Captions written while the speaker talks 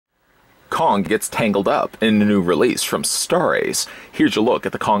Kong gets tangled up in a new release from Star Ace. Here's a look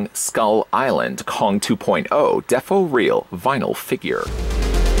at the Kong Skull Island Kong 2.0 Defo Real vinyl figure.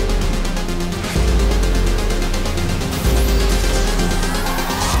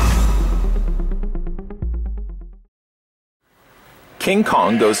 King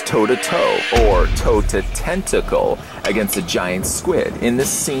Kong goes toe-to-toe, or toe-to-tentacle, against a giant squid in this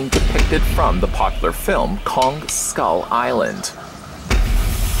scene depicted from the popular film Kong Skull Island.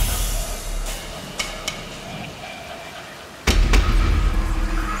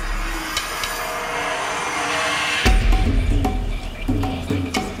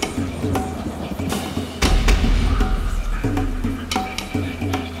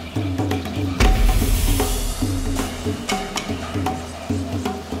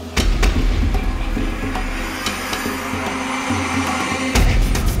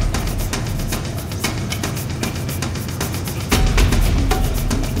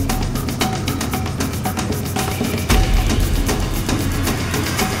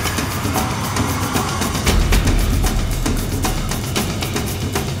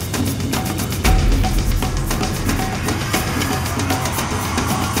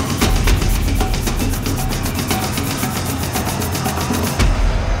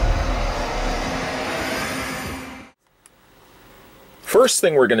 First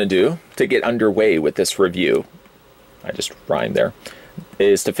thing we're going to do to get underway with this review, I just rhymed there,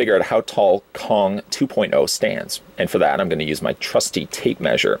 is to figure out how tall Kong 2.0 stands. And for that, I'm going to use my trusty tape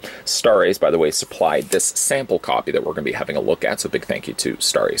measure. Star Ace, by the way, supplied this sample copy that we're going to be having a look at, so big thank you to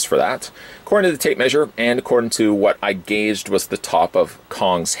Star Ace for that. According to the tape measure, and according to what I gauged was the top of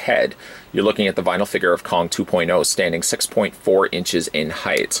Kong's head, you're looking at the vinyl figure of Kong 2.0 standing 6.4 inches in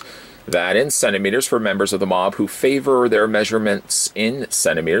height. That in centimeters for members of the mob who favor their measurements in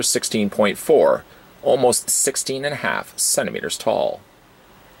centimeters, 16.4, almost 16.5 centimeters tall.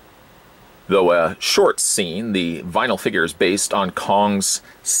 Though a short scene, the vinyl figure is based on Kong's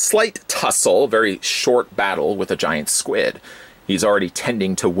slight tussle, very short battle with a giant squid. He's already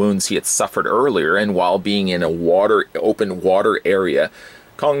tending to wounds he had suffered earlier, and while being in a open water area,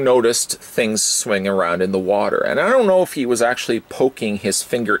 Kong noticed things swimming around in the water, and I don't know if he was actually poking his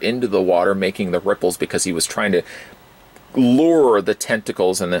finger into the water, making the ripples, because he was trying to lure the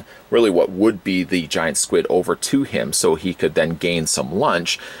tentacles and really what would be the giant squid over to him so he could then gain some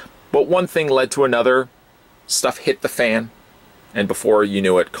lunch. But one thing led to another, stuff hit the fan, and before you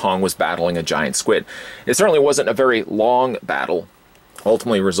knew it, Kong was battling a giant squid. It certainly wasn't a very long battle,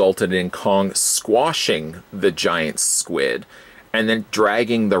 ultimately resulted in Kong squashing the giant squid and then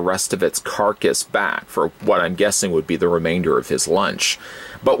dragging the rest of its carcass back for what I'm guessing would be the remainder of his lunch.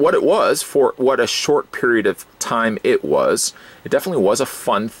 But what it was, for what a short period of time it definitely was a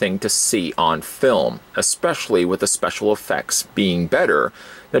fun thing to see on film, especially with the special effects being better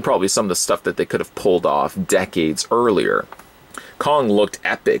than probably some of the stuff that they could have pulled off decades earlier. Kong looked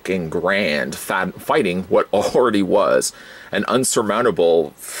epic and grand, fighting what already was an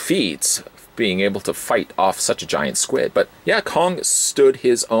unsurmountable feat, being able to fight off such a giant squid. But yeah, Kong stood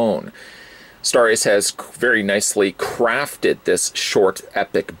his own. Star Ace has very nicely crafted this short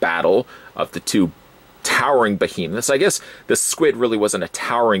epic battle of the two towering behemoths. I guess the squid really wasn't a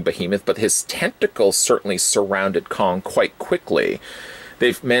towering behemoth, but his tentacles certainly surrounded Kong quite quickly.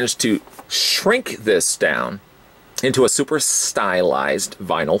 They've managed to shrink this down into a super stylized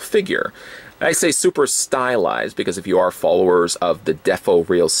vinyl figure. I say super stylized because if you are followers of the Defo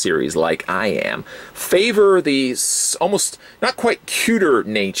Real series like I am, favor the almost not quite cuter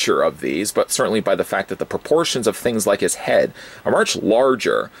nature of these, but certainly by the fact that the proportions of things like his head are much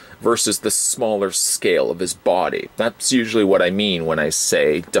larger versus the smaller scale of his body. That's usually what I mean when I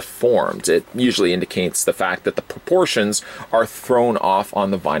say deformed. It usually indicates the fact that the proportions are thrown off on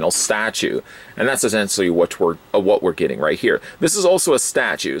the vinyl statue. And that's essentially what we're getting right here. This is also a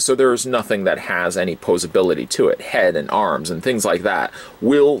statue, so there's nothing that has any posability to it. Head and arms and things like that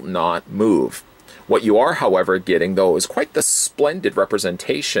will not move. What you are, however, getting, though, is quite the splendid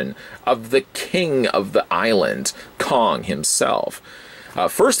representation of the king of the island, Kong himself.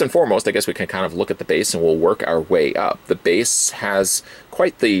 First and foremost, I guess we can kind of look at the base and we'll work our way up. The base has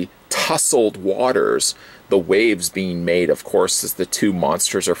quite the tussled waters, the waves being made, of course, as the two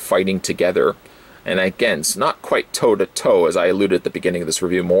monsters are fighting together. And again, it's not quite toe-to-toe, as I alluded at the beginning of this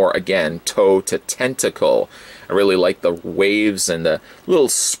review, more, again, toe-to-tentacle. I really like the waves and the little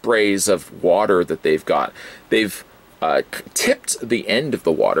sprays of water that they've got. They've tipped the end of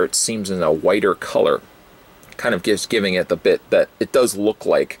the water, it seems, in a whiter color. Kind of giving it the bit that it does look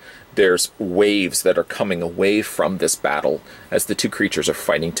like there's waves that are coming away from this battle as the two creatures are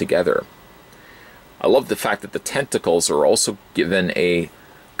fighting together. I love the fact that the tentacles are also given a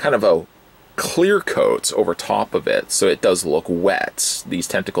kind of a clear coat over top of it, so it does look wet. These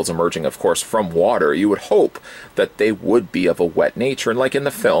tentacles emerging, of course, from water. You would hope that they would be of a wet nature, and like in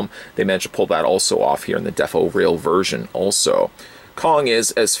the film, they managed to pull that also off here in the Deform version also. Kong is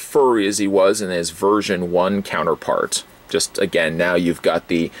as furry as he was in his version 1 counterpart. Just again, now you've got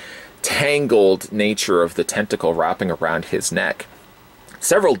the tangled nature of the tentacle wrapping around his neck.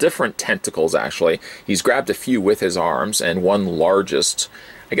 Several different tentacles, actually. He's grabbed a few with his arms, and one largest.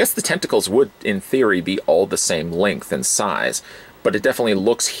 I guess the tentacles would, in theory, be all the same length and size, but it definitely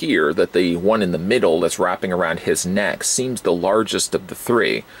looks here that the one in the middle that's wrapping around his neck seems the largest of the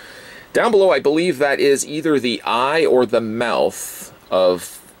three. Down below, I believe that is either the eye or the mouth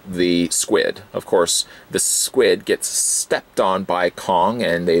of the squid. Of course, the squid gets stepped on by Kong,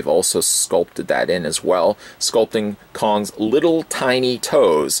 and they've also sculpted that in as well, sculpting Kong's little tiny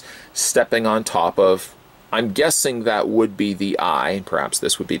toes, stepping on top of, I'm guessing that would be the eye, perhaps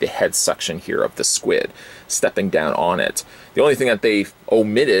this would be the head section here of the squid, stepping down on it. The only thing that they've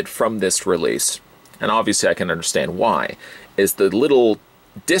omitted from this release, and obviously I can understand why, is the little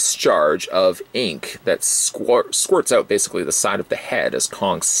discharge of ink that squirts out basically the side of the head as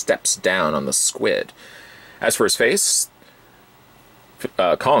Kong steps down on the squid. As for his face,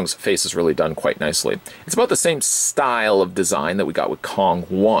 Kong's face is really done quite nicely. It's about the same style of design that we got with Kong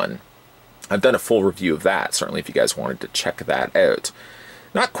 1. I've done a full review of that, certainly if you guys wanted to check that out.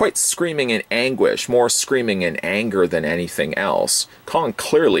 Not quite screaming in anguish, more screaming in anger than anything else. Kong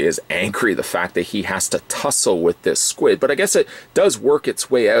clearly is angry the fact that he has to tussle with this squid, but I guess it does work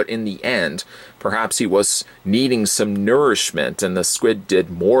its way out in the end. Perhaps he was needing some nourishment, and the squid did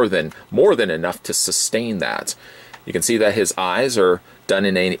more than enough to sustain that. You can see that his eyes are done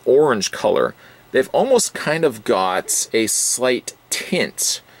in an orange color. They've almost kind of got a slight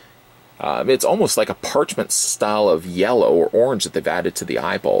tint. It's almost like a parchment style of yellow or orange that they've added to the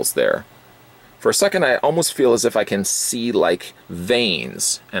eyeballs there. For a second, I almost feel as if I can see like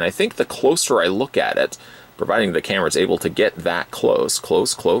veins, and I think the closer I look at it, providing the camera is able to get that close,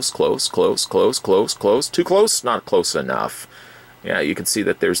 close, close, close, close, close, close, close, too close, not close enough. Yeah, you can see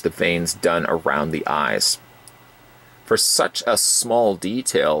that there's the veins done around the eyes. For such a small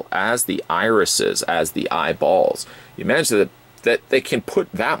detail as the irises, as the eyeballs, you imagine that they can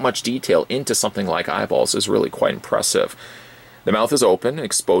put that much detail into something like eyeballs is really quite impressive. The mouth is open,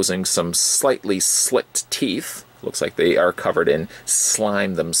 exposing some slightly slicked teeth. Looks like they are covered in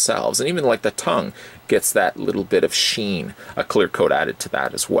slime themselves. And even like the tongue gets that little bit of sheen, a clear coat added to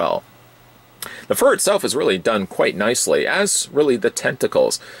that as well. The fur itself is really done quite nicely, as really the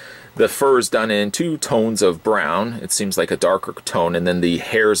tentacles. The fur is done in 2 tones of brown. It seems like a darker tone, and then the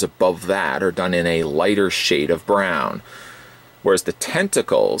hairs above that are done in a lighter shade of brown. Whereas the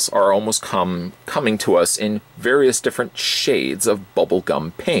tentacles are almost coming to us in various different shades of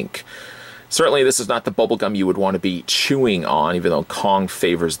bubblegum pink. Certainly this is not the bubblegum you would want to be chewing on, even though Kong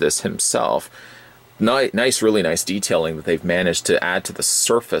favors this himself. Nice, really nice detailing that they've managed to add to the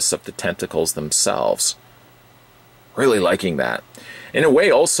surface of the tentacles themselves. Really liking that. In a way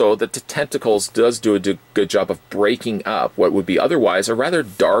also that the tentacles does do a good job of breaking up what would be otherwise a rather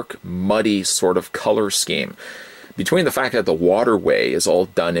dark, muddy sort of color scheme. Between the fact that the waterway is all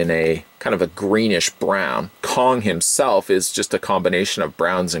done in a kind of a greenish brown, Kong himself is just a combination of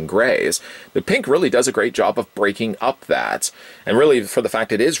browns and grays, the pink really does a great job of breaking up that. And really for the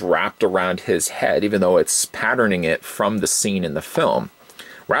fact it is wrapped around his head, even though it's patterning it from the scene in the film.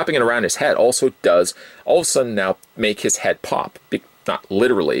 Wrapping it around his head also does all of a sudden now make his head pop. Not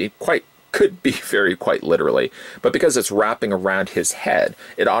literally, could be quite literally, but because it's wrapping around his head,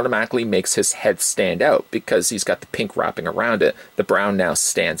 it automatically makes his head stand out. Because he's got the pink wrapping around it, the brown now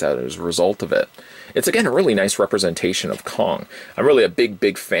stands out as a result of it. It's again a really nice representation of Kong. I'm really a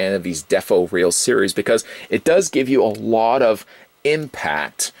big fan of these Deform series because it does give you a lot of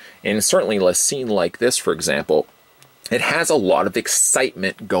impact, and certainly a scene like this, for example, it has a lot of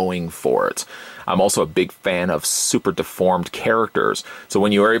excitement going for it. I'm also a big fan of super deformed characters, so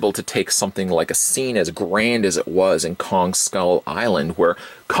when you are able to take something like a scene as grand as it was in Kong Skull Island, where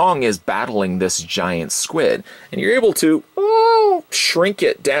Kong is battling this giant squid, and you're able to shrink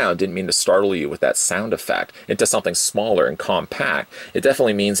it down, didn't mean to startle you with that sound effect, into something smaller and compact, it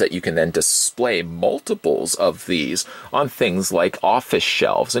definitely means that you can then display multiples of these on things like office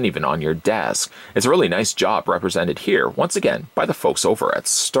shelves and even on your desk. It's a really nice job represented here, once again, by the folks over at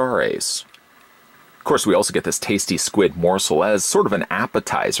Star Ace. Of course, we also get this tasty squid morsel as sort of an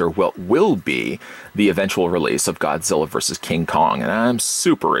appetizer, what will be the eventual release of Godzilla vs. King Kong, and I'm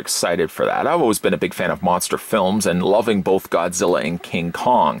super excited for that. I've always been a big fan of monster films and loving both Godzilla and King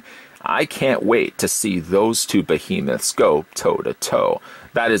Kong. I can't wait to see those two behemoths go toe-to-toe.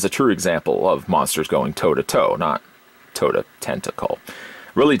 that is a true example of monsters going toe-to-toe, not toe-to-tentacle.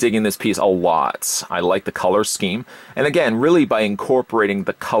 Really digging this piece a lot. I like the color scheme. And again, really by incorporating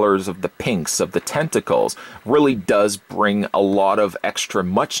the colors of the pinks of the tentacles, really does bring a lot of extra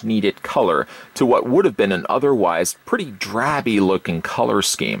much needed color to what would have been an otherwise pretty drabby looking color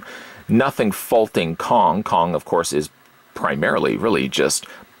scheme. Nothing faulting Kong. Kong, of course, is primarily really just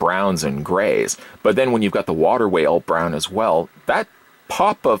browns and grays. But then when you've got the water whale brown as well, that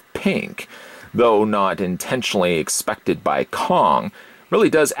pop of pink, though not intentionally expected by Kong, really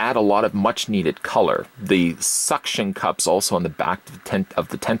does add a lot of much needed color. The suction cups also on the back of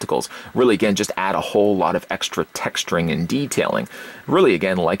the tentacles really again just add a whole lot of extra texturing and detailing. Really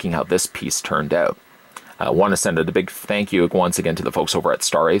again liking how this piece turned out. I want to send a big thank you once again to the folks over at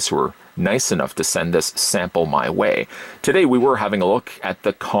Star Ace who were nice enough to send this sample my way. Today we were having a look at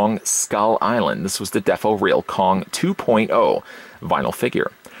the Kong Skull Island. This was the Defo Real Kong 2.0 vinyl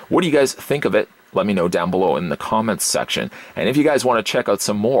figure. What do you guys think of it? Let me know down below in the comments section. And if you guys want to check out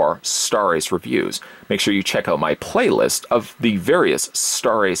some more Star Ace reviews, make sure you check out my playlist of the various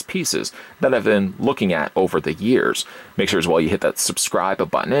Star Ace pieces that I've been looking at over the years. Make sure as well you hit that subscribe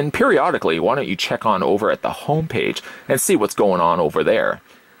button, and periodically, why don't you check on over at the homepage and see what's going on over there.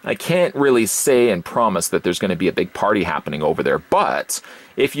 I can't really say and promise that there's going to be a big party happening over there, but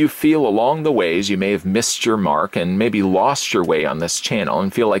if you feel along the ways you may have missed your mark and maybe lost your way on this channel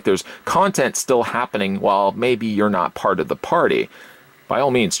and feel like there's content still happening while maybe you're not part of the party, by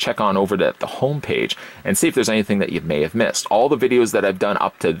all means check on over to the homepage and see if there's anything that you may have missed. All the videos that I've done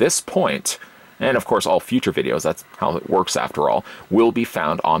up to this point, and of course all future videos, that's how it works after all, will be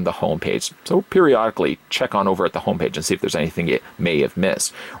found on the homepage. So periodically check on over at the homepage and see if there's anything you may have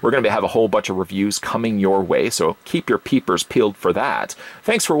missed. We're going to have a whole bunch of reviews coming your way, so keep your peepers peeled for that.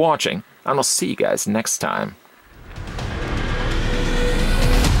 Thanks for watching, and I'll see you guys next time.